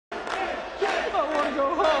to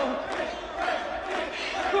go home.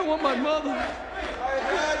 I want my mother. I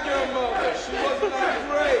had your mother. She wasn't that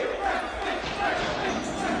great.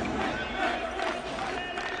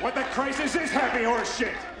 What the crisis is happy horse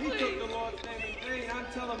shit? He took the Lord's name in vain. I'm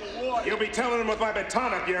telling the water. You'll be telling him with my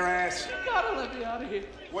baton up your ass. You gotta let me out of here.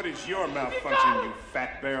 What is your malfunction, you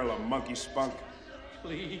fat barrel of monkey spunk?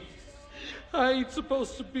 Please. I ain't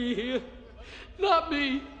supposed to be here. Not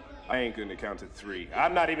me. I ain't gonna count to 3.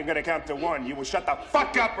 I'm not even gonna count to 1. You will shut the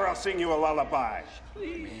fuck up or I'll sing you a lullaby.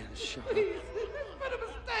 Please. Man, shut up. Please. It's been a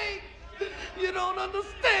mistake. You don't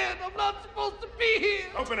understand. I'm not supposed to be here.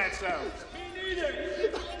 Open that cell. Me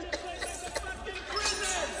neither.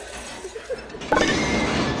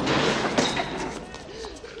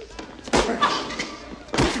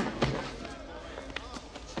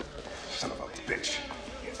 Son of a bitch.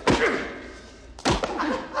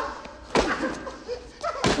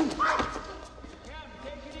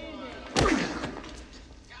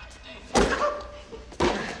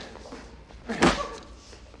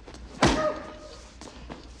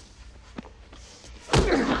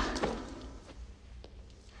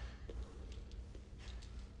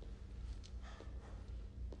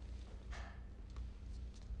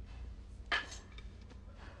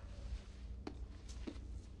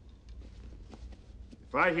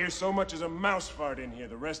 If I hear so much as a mouse fart in here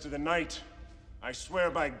the rest of the night, I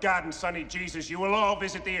swear by God and Sonny Jesus, you will all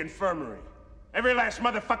visit the infirmary. Every last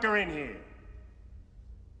motherfucker in here.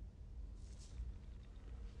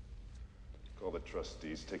 Call the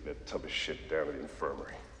trustees, take that tub of shit down to the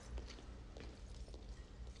infirmary.